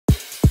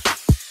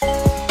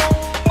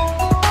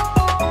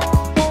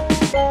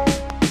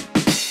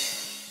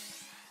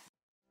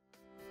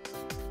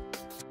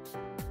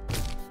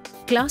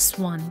Class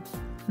 1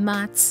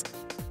 Maths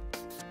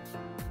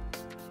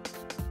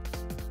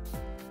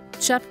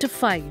Chapter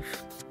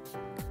 5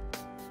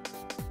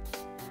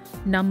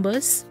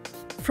 Numbers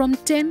from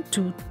 10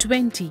 to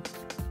 20.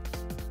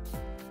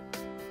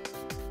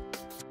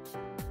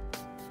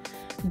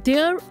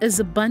 There is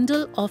a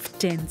bundle of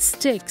 10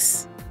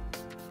 sticks.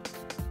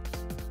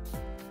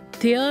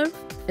 There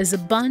is a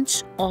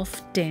bunch of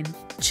 10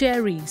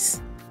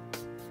 cherries.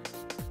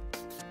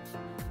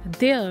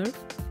 There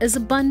is a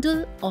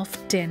bundle of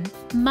 10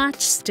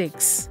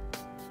 matchsticks.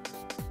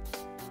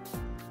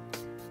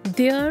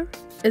 There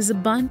is a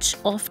bunch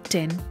of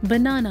 10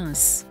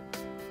 bananas.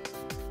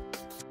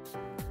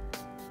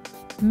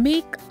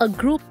 Make a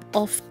group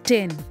of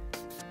 10.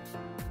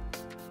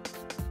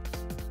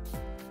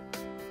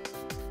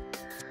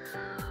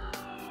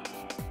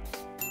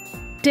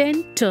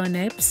 Ten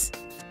turnips,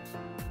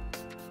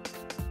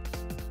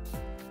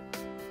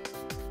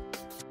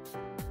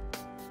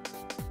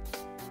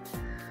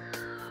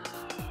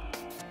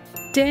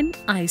 10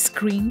 ice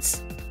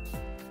creams,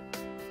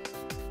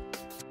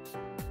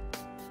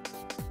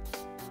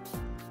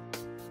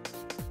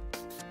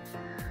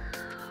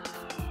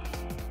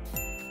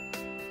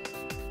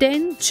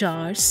 10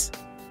 jars,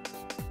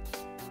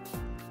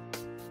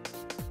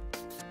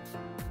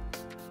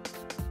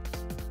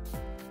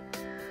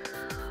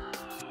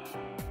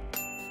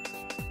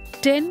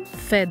 10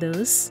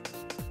 feathers,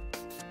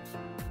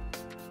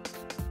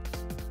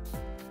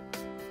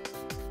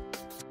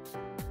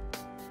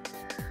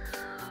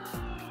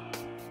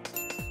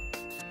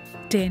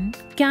 10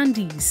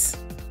 candies.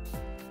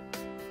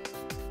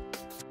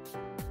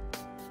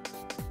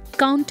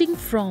 Counting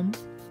from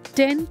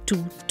 10 to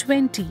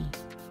 20.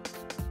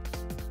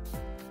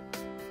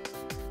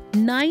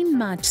 9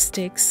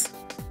 matchsticks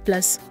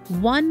plus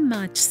 1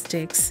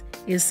 matchsticks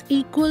is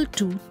equal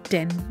to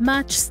 10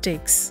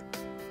 matchsticks.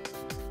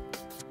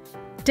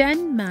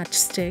 10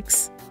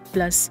 matchsticks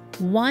plus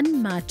 1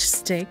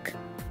 matchstick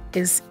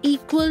is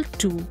equal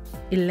to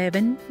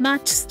 11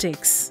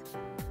 matchsticks.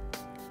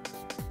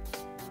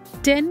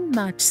 10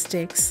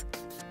 matchsticks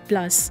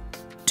plus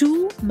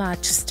 2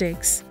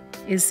 matchsticks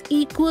is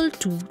equal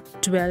to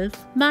 12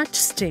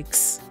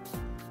 matchsticks.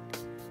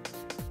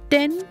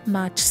 10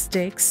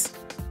 matchsticks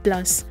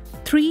plus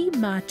 3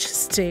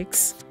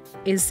 matchsticks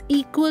is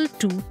equal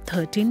to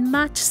 13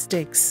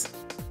 matchsticks.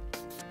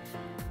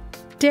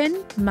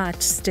 10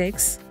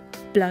 matchsticks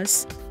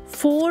plus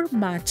 4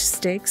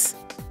 matchsticks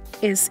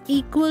is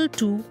equal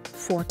to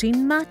 14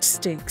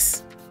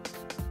 matchsticks.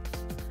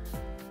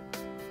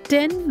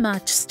 10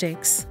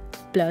 matchsticks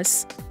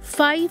plus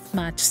 5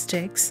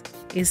 matchsticks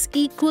is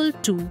equal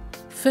to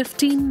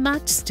 15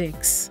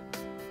 matchsticks.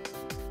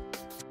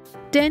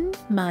 10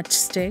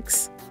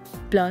 matchsticks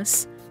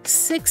plus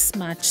 6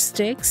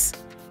 matchsticks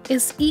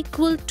is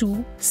equal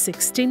to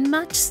 16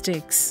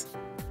 matchsticks.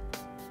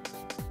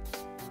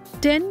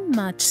 10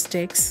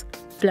 matchsticks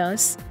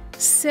plus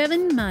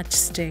 7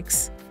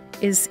 matchsticks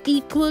is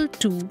equal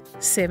to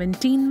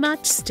 17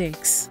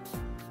 matchsticks.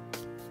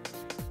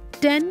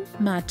 10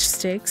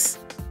 matchsticks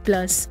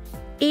plus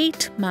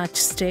 8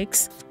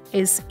 matchsticks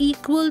is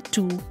equal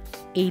to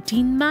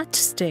 18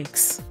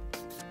 matchsticks.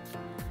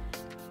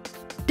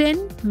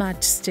 10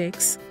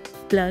 matchsticks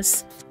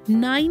plus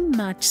 9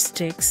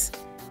 matchsticks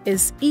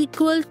is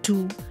equal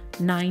to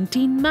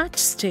 19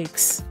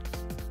 matchsticks.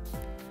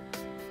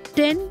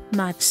 10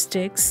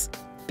 matchsticks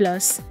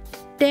plus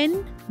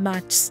 10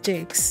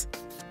 matchsticks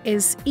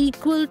is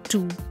equal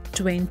to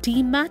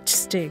 20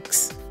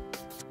 matchsticks.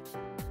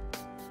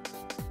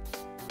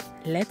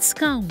 Let's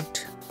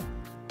count.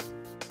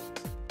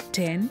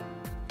 10,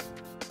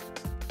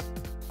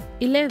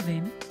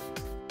 11,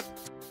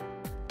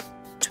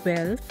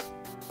 12,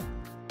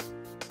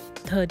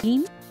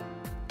 13,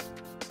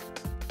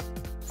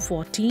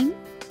 14,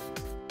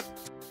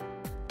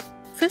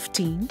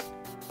 15,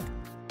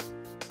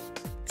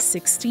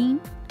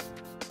 16,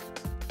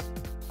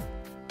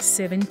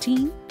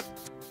 17,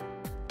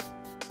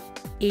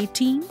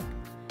 18,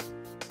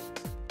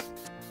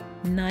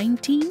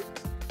 19,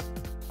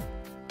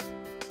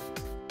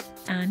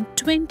 and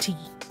 20.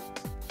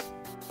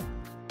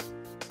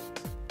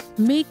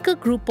 Make a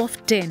group of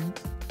 10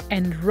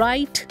 and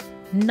write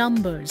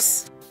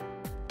numbers.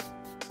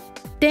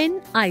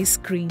 10 ice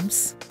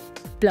creams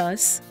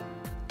plus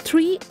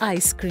 3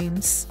 ice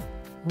creams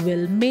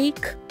will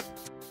make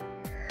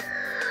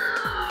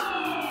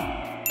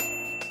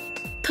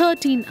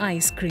 13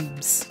 ice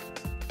creams.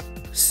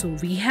 So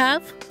we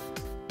have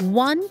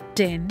 1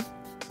 10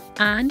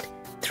 and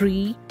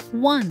 3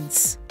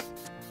 ones.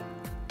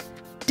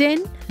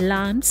 10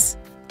 lambs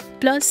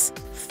plus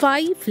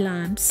 5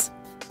 lambs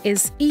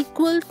is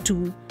equal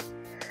to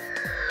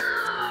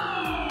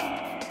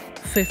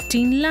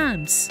 15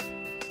 lambs.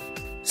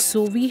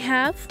 So we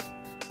have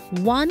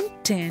 1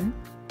 10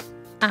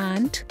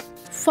 and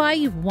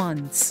 5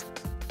 ones.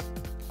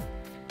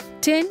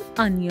 10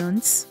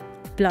 onions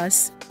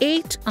plus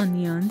 8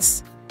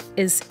 onions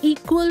is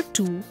equal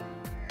to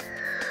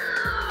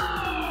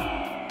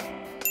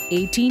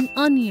 18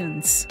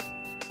 onions.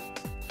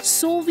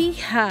 So we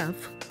have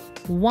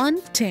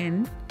 1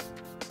 10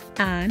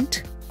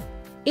 and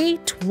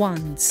 8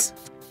 ones.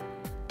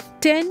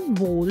 10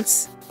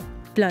 wholes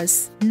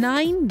plus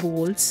 9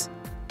 wholes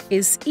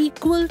is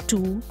equal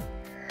to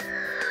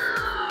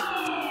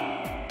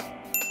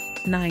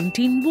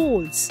 19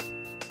 wholes.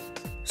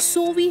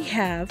 So we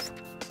have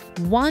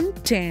 1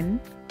 10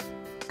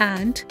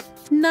 and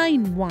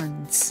 9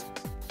 ones.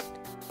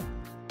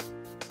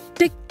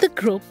 Tick the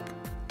group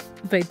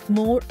with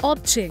more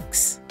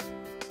objects.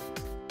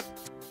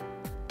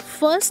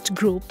 First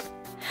group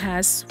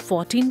has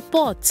 14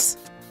 pots.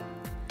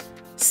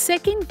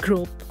 Second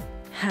group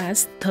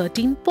has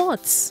 13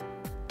 pots.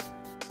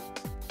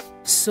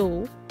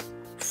 So,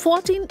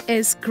 14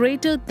 is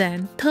greater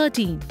than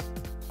 13.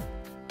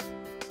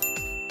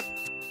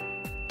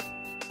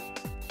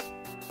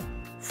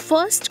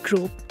 First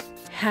group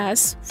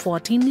has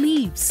 14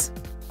 leaves.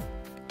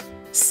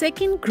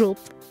 Second group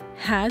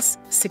has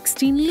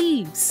 16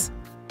 leaves.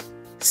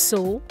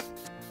 So,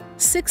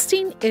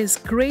 16 is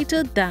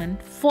greater than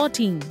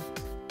 14.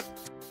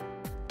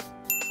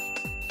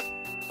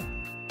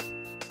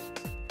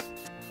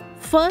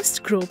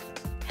 First group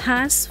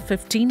has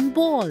 15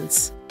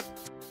 balls.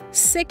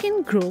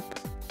 Second group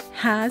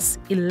has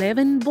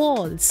 11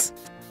 balls.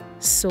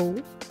 So,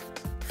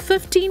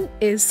 15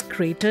 is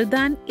greater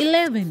than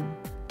 11.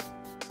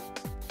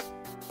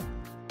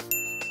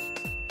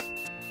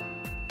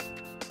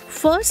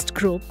 First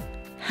group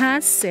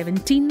has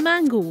 17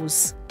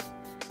 mangoes.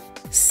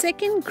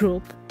 Second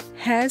group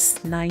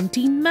has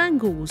 19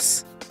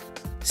 mangoes.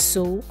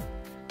 So,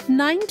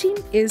 19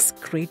 is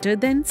greater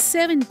than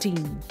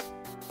 17.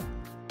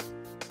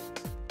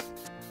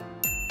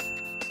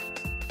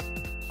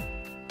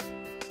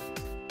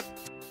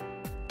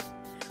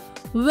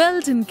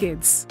 Well done,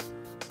 kids.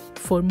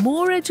 For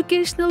more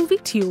educational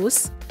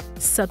videos,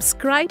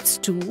 subscribe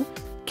to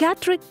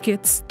Catrack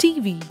Kids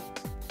TV.